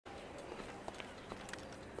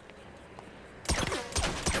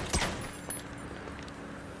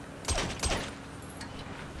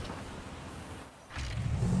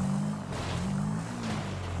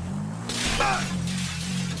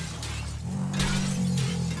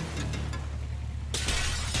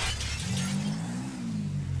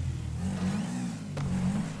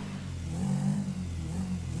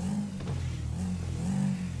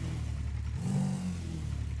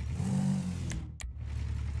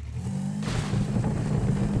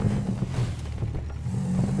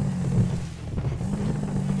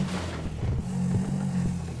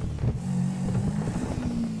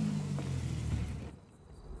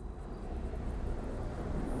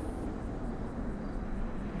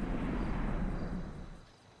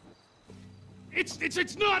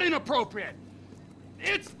It's not inappropriate.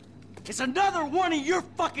 It's another one of your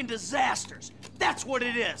fucking disasters. That's what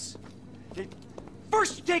it is.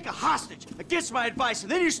 First you take a hostage against my advice,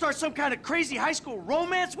 and then you start some kind of crazy high school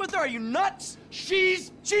romance with her? Are you nuts?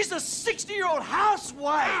 She's a 60-year-old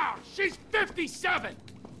housewife! Ah, she's 57!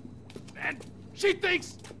 And she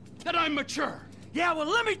thinks that I'm mature. Yeah, well,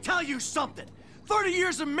 let me tell you something. 30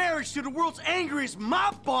 years of marriage to the world's angriest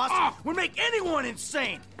mob boss would make anyone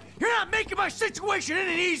insane. You're not making my situation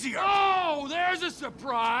any easier. Oh, there's a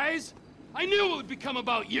surprise. I knew it would become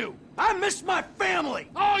about you. I miss my family.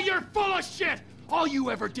 Oh, you're full of shit. All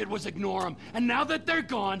you ever did was ignore them, and now that they're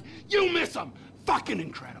gone, you miss them. Fucking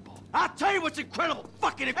incredible. I'll tell you what's incredible.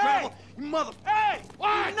 Fucking incredible. Hey! You mother... Hey!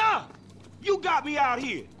 What? Enough! You got me out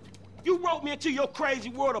here. You roped me into your crazy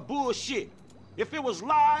world of bullshit. If it was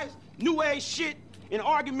lies, new age shit, and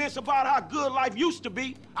arguments about how good life used to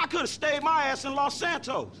be, I could have stayed my ass in Los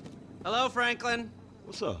Santos. Hello, Franklin.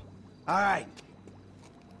 What's up? All right.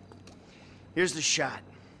 Here's the shot.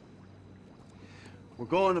 We're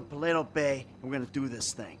going to Paleto Bay, and we're gonna do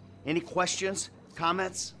this thing. Any questions?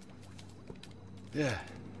 Comments? Yeah.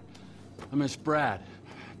 I miss Brad.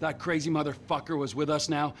 That crazy motherfucker was with us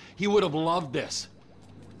now. He would have loved this.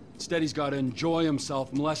 Instead, he's got to enjoy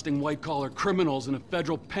himself molesting white-collar criminals in a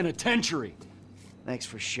federal penitentiary. Thanks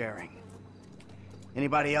for sharing.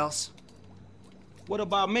 Anybody else? What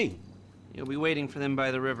about me? You'll be waiting for them by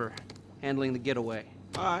the river, handling the getaway.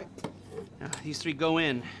 All right. Now, these three go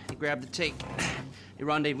in, they grab the take. They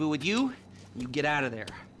rendezvous with you, and you get out of there.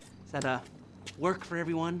 Does that, work for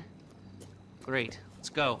everyone? Great, let's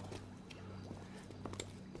go.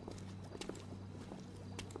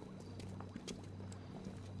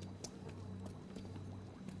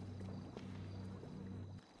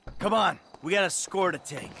 Come on, we got a score to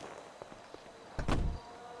take.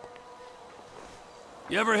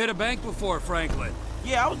 You ever hit a bank before, Franklin?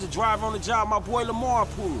 Yeah, I was the driver on the job my boy Lamar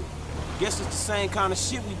pulled. Guess it's the same kind of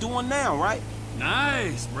shit we doing now, right?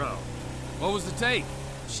 Nice, bro. What was the take?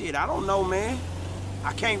 Shit, I don't know, man.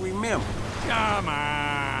 I can't remember. Come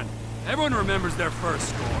on. Everyone remembers their first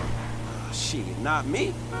score. Shit, not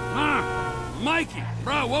me. Mikey,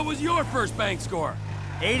 bro, what was your first bank score?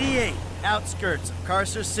 88, outskirts of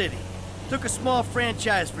Carcer City. Took a small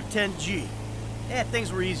franchise for 10G. Yeah,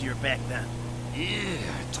 things were easier back then. Yeah,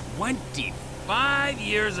 25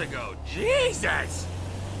 years ago. Jesus!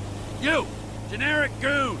 You, generic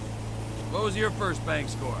goon. What was your first bank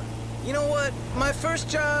score? You know what? My first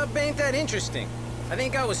job ain't that interesting. I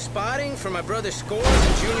think I was spotting for my brother's scores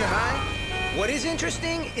in junior high. What is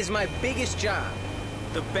interesting is my biggest job,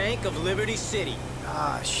 the Bank of Liberty City.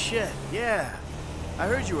 Ah, shit, yeah. I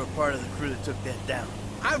heard you were part of the crew that took that down.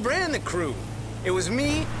 I ran the crew. It was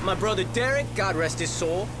me, my brother Derek, God rest his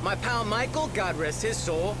soul, my pal Michael, God rest his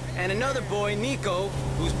soul, and another boy, Nico,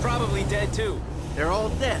 who's probably dead too. They're all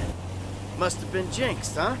dead. Must have been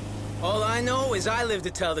jinxed, huh? All I know is I live to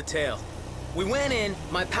tell the tale. We went in,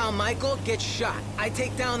 my pal Michael gets shot. I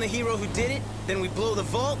take down the hero who did it, then we blow the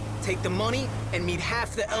vault, take the money, and meet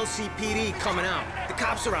half the LCPD coming out. The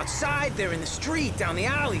cops are outside, they're in the street, down the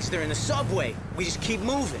alleys, they're in the subway. We just keep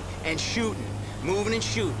moving and shooting, moving and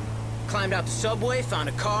shooting. Climbed out the subway, found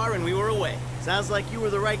a car, and we were away. Sounds like you were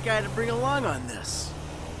the right guy to bring along on this.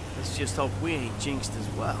 Let's just hope we ain't jinxed as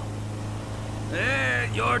well. Hey,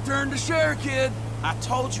 your turn to share, kid. I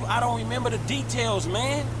told you I don't remember the details,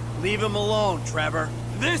 man. Leave him alone, Trevor.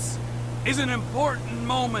 This is an important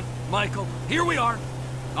moment, Michael. Here we are,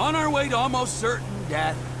 on our way to almost certain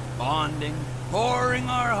death, bonding, pouring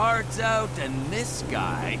our hearts out, and this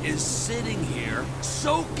guy is sitting here,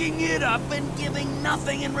 soaking it up and giving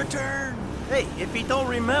nothing in return. Hey, if he don't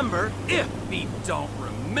remember... If he don't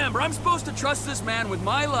remember, I'm supposed to trust this man with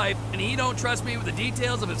my life, and he don't trust me with the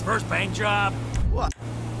details of his first bank job? What?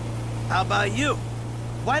 How about you?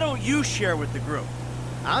 Why don't you share with the group?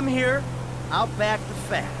 I'm here, I'll back the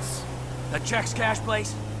facts. The checks cash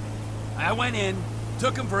place? I went in,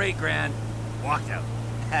 took him for $8 grand, walked out.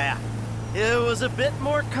 Yeah. It was a bit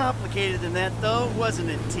more complicated than that, though,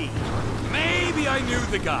 wasn't it, T? Maybe I knew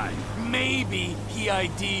the guy. Maybe he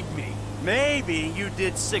ID'd me. Maybe you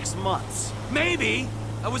did 6 months. Maybe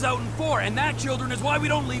I was out in 4, and that, children, is why we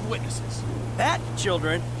don't leave witnesses. That,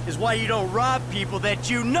 children, is why you don't rob people that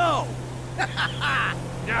you know.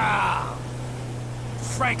 Ah.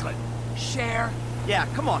 Franklin, share? Yeah,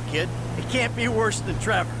 come on, kid. It can't be worse than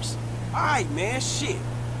Trevor's. All right, man, shit.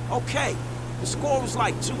 Okay, the score was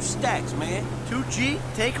like 2 stacks, man. 2G?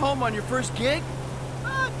 Take home on your first gig?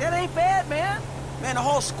 That ain't bad, man. Man, the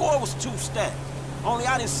whole score was 2 stacks. Only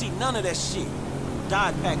I didn't see none of that shit.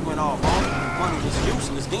 Dye pack went off, homie. Money was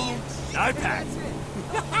useless then. Dye pack?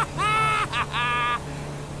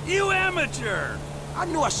 You amateur! I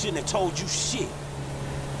knew I shouldn't have told you shit.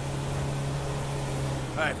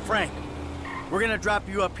 All right, Frank. We're gonna drop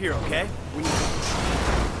you up here, okay?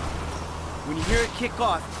 When you hear it kick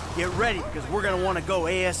off, get ready, because we're gonna want to go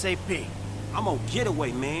ASAP. I'm on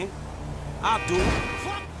getaway, man. I'll do it.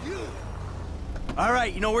 Fuck you! All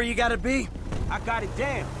right, you know where you gotta be? I got it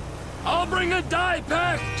down. I'll bring a dye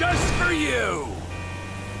pack just for you!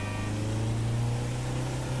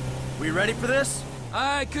 We ready for this?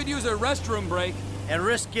 I could use a restroom break. And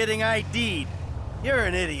risk getting ID'd. You're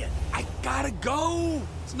an idiot. I gotta go!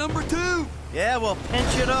 It's number 2! Yeah, well,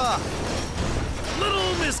 pinch it off.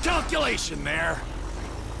 Little miscalculation there.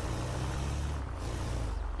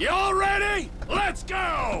 You all ready? Let's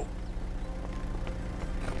go!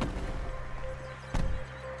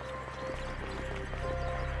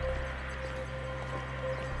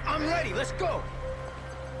 I'm ready, let's go!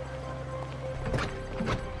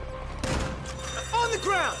 On the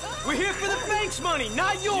ground! We're here for the bank's money,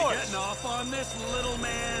 not You yours! getting off on this, little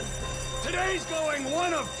man? Today's going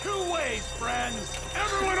one of 2 ways, friends.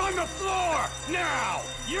 Everyone on the floor, now!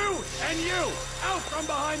 You and you, out from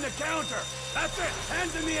behind the counter. That's it,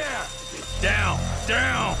 hands in the air. Down,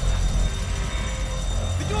 down.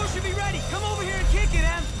 The door should be ready. Come over here and kick it,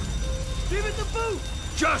 Em. Give it the boot.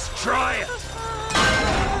 Just try it.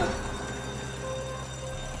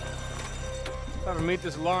 Ever meet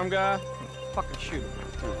this alarm guy? Fucking shoot him.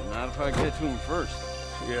 Not if I get to him first.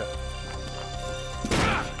 Yeah.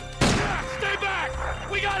 Stay back!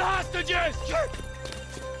 We got hostages!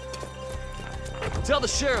 Tell the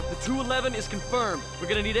sheriff the 211 is confirmed. We're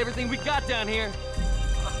gonna need everything we got down here.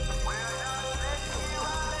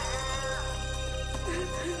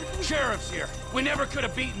 Sheriff's here. We never could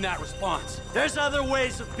have beaten that response. There's other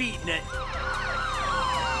ways of beating it.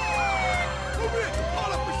 Move in!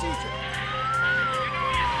 Call up procedure!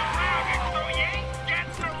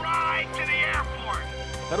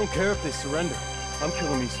 I don't care if they surrender. I'm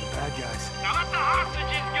killing me some bad guys. Now let the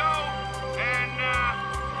hostages go, and,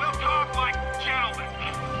 we'll talk like gentlemen.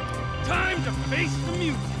 Time to face the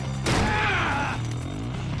music. Ah!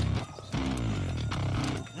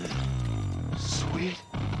 Sweet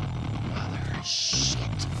mother shit.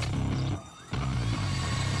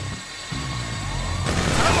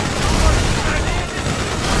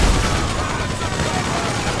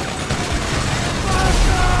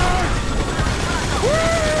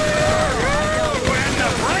 When the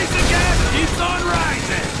price of gas keeps on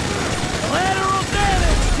rising. Lateral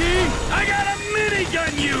damage, T. I got a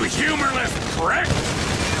minigun, you humorless prick.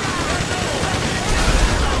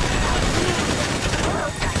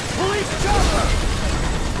 Police chopper.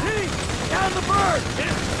 T, down the bird.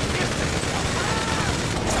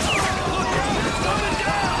 Coming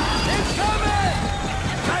down. It's coming.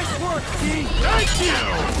 Nice work, T. Thank you.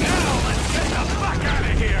 Now let's get the fuck out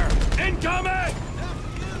of here. Incoming.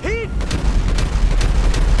 Heat!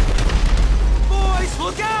 Boys,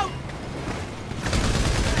 look out!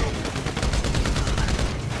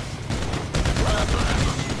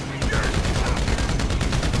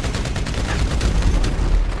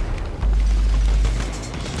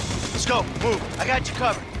 Let's go, move. I got you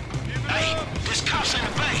covered. Hey, there's cops in the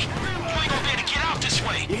bay. You ain't gonna be able to get out this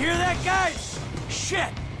way. You hear that, guys?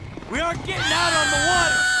 Shit! We aren't getting out on the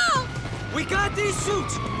water! We got these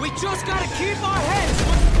suits. We just gotta keep our heads.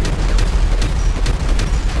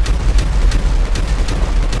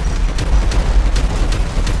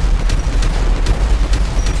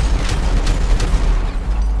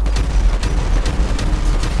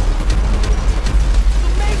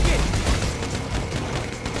 We'll make it.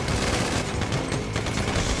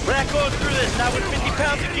 We're not going through this, not with 50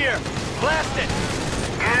 pounds of gear. Blast it!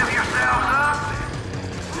 Give yourselves up.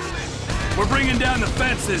 We're bringing down the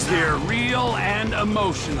fences here, real and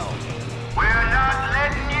emotional. We're not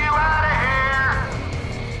letting you out of here.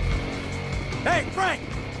 Hey, Frank!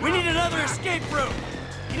 We need another escape route!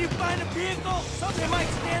 Can you find a vehicle? Something might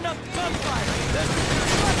stand up to gunfire. There's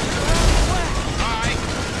construction around the way. All right.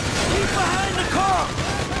 Keep behind the car!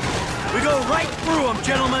 We go right through them,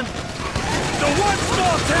 gentlemen! The one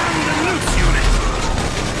small town with a loot unit!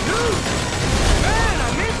 Dude! Man, I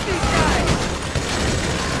miss these guys!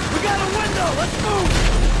 We got a window! Let's move!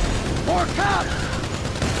 More cops!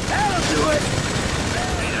 That'll do it!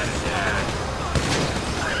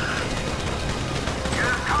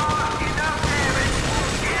 You've caused enough damage.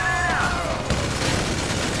 Get out.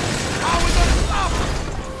 How are we gonna stop them?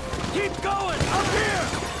 Keep going! Up here!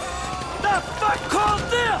 The fuck called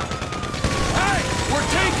this? Hey, we're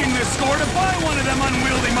taking this score to buy one of them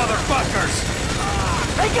unwieldy motherfuckers!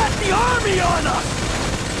 They got the army on us!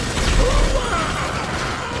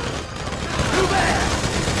 Too bad!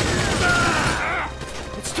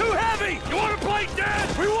 It's too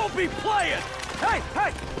flying! Hey,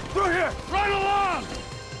 hey! Through here! Right along!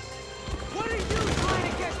 What are you trying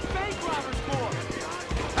to catch bank robbers for?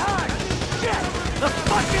 Ah, shit! The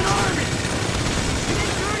fucking army! You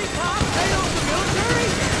think dirty cops pay off the military?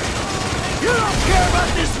 You don't care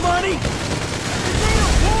about this money! This ain't a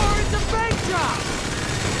war, it's a bank job!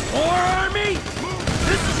 War army?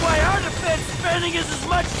 This is why our defense spending is as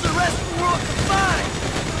much as the rest of the world combined!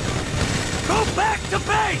 Go back to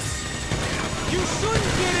base! You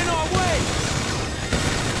shouldn't get in our way!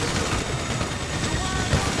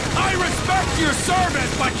 I respect your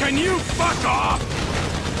service, but can you fuck off?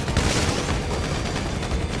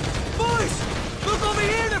 Boys! Look over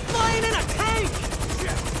here, they're flying in a tank!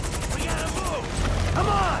 Shit! We gotta move! Come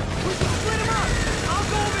on! We can split them up! I'll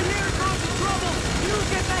go over here and cause some trouble. You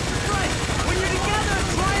get back to strike. When you're together,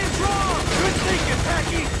 try and draw. Good thinking,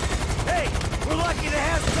 Packy! Hey, we're lucky to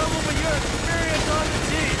have someone with your experience on the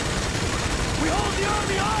team. We hold the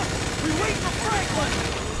army off, we wait for Franklin!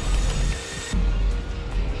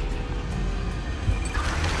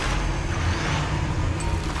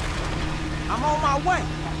 I'm on my way.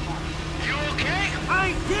 You okay? I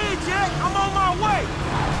ain't dead yet. I'm on my way.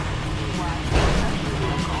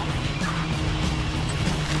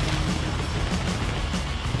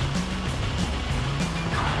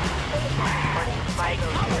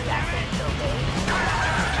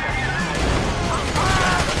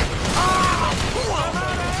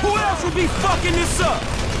 Who else would be fucking this up?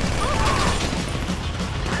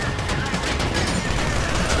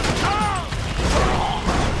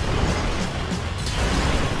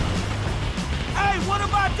 Hey, what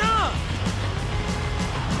have I done?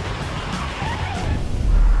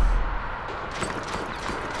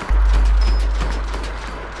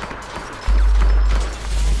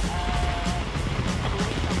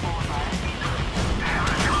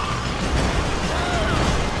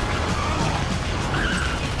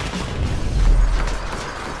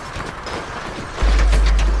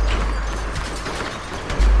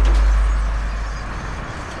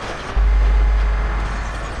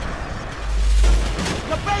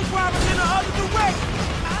 The bank robbers in the other direction.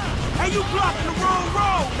 Hey, you blocking the wrong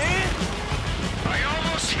road, man. Are you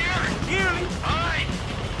almost here? Nearly. All right.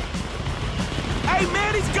 Hey,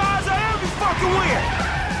 man, these guys are every fucking where.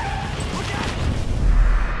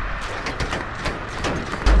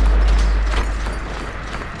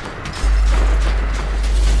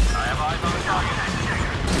 I have eyes on the target.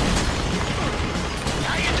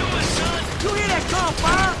 How you doing, son? You hear that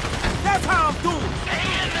gunfire? That's how I'm doing.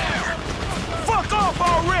 Hang in there. Fuck off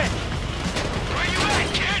already. Where you at,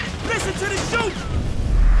 kid? Listen to the shoot.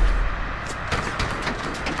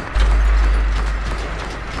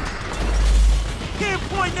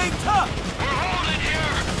 Pinpoint ain't tough. We're holding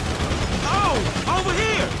here. Oh, over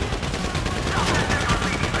here.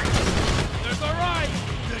 There's all right!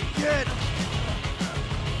 Good kid!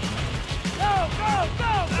 Go, go,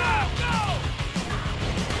 go, go, go!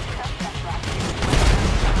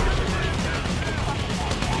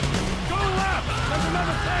 Go left! There's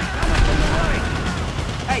another tank coming from the right!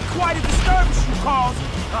 Hey, quite a disturbance you caused.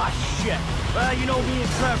 Ah, shit! Well, you know me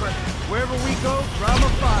and Trevor. Wherever we go, drama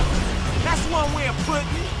follows. That's one way of putting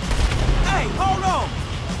it. Hey, hold on.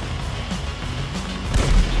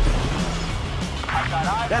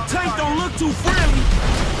 That tank don't look too friendly.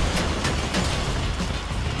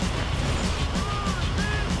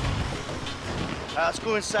 Let's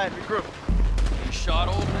go inside, regroup. You shot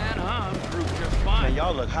old man, huh? I'm grouped just fine. Man,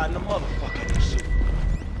 y'all look hot in the motherfucker in this suit.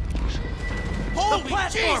 The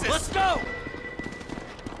platform, let's go!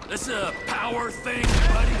 This is a power thing,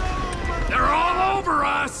 buddy. They're all over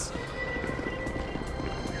us!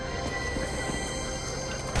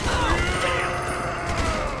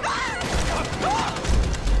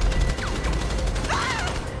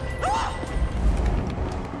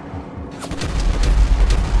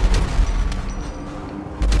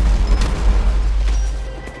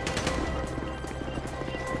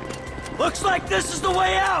 Looks like this is the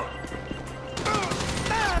way out!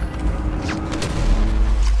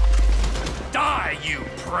 Die, you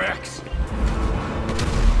pricks!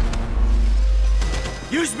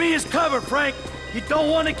 Use me as cover, Frank! You don't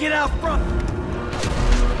want to get out front!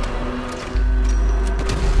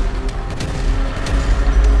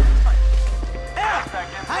 Hey!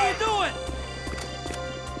 How you doing?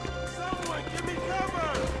 Someone, give me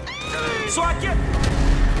cover! So I get...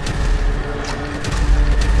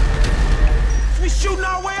 We shooting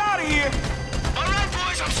our way out of here! All right,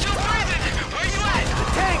 boys, I'm still breathing. Where you at? The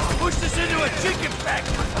tanks pushed us into a chicken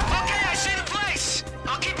factory! Okay, I see the place.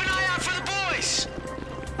 I'll keep an eye out for the boys.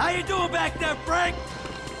 How you doing back there, Frank?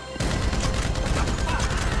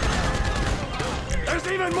 There's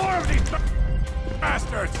even more of these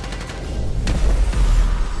bastards!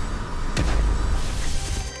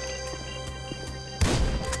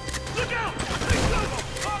 Look out!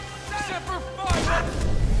 Zipper fire!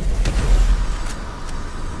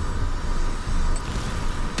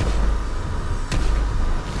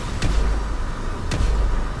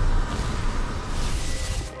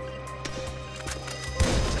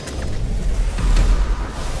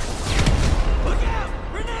 Look out!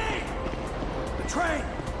 Grenade! The train!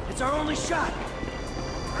 It's our only shot!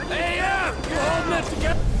 Hey, you holding it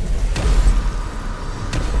together?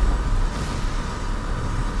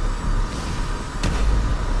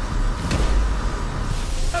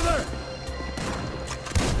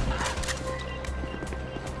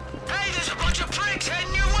 Hey, there's a bunch of pricks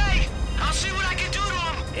heading your way! I'll see what I can do to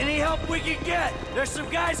them! Any help we can get! There's some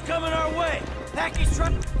guys coming our way! Package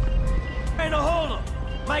truck trying to hold them!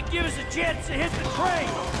 Might give us a chance to hit the train!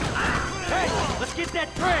 Hey, let's get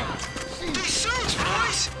that train! These suits,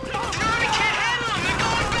 boys! The army can't handle them! They're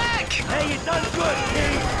going back! Hey, you done good,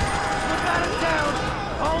 King! Slip out of town!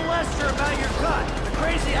 Call Lester about your cut! The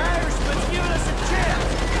crazy Irishman's giving us a chance!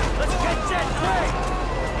 Let's catch that train!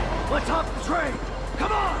 Let's hop the train!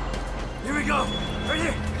 Come on! Here we go! Right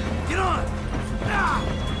here! Get on! Ah!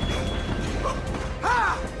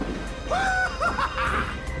 Ah!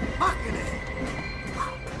 Fucking it!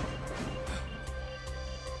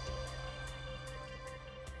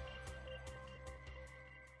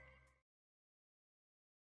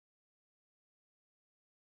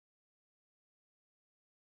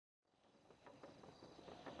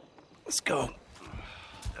 Let's go.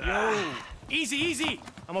 Easy, easy.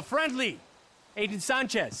 I'm a friendly. Agent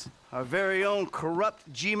Sanchez. Our very own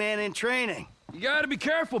corrupt G-man in training. You gotta be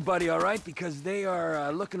careful, buddy, all right? Because they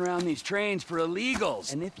are looking around these trains for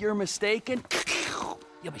illegals. And if you're mistaken,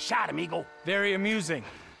 you'll be shot, amigo. Very amusing.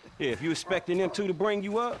 Yeah, if you expecting them two to bring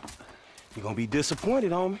you up, you're gonna be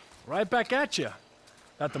disappointed, homie. Right back at you.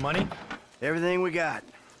 Got the money? Everything we got.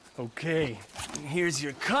 Okay. Here's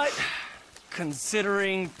your cut.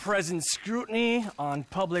 Considering present scrutiny on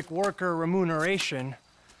public worker remuneration,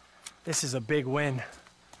 this is a big win.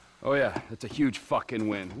 Oh yeah, that's a huge fucking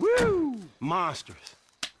win. Woo! Monsters.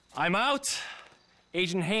 I'm out.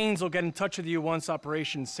 Agent Haynes will get in touch with you once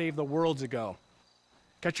Operation Save the World's ago.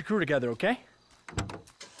 Get your crew together, okay?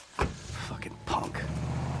 Fucking punk.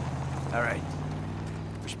 All right.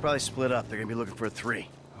 We should probably split up. They're gonna be looking for a 3.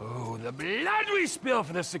 Oh, the blood we spill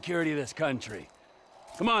for the security of this country.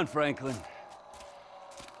 Come on, Franklin.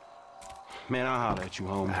 Man, I'll holler at you,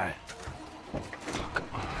 homie. All right.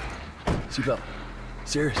 Seatbelt.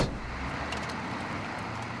 Serious.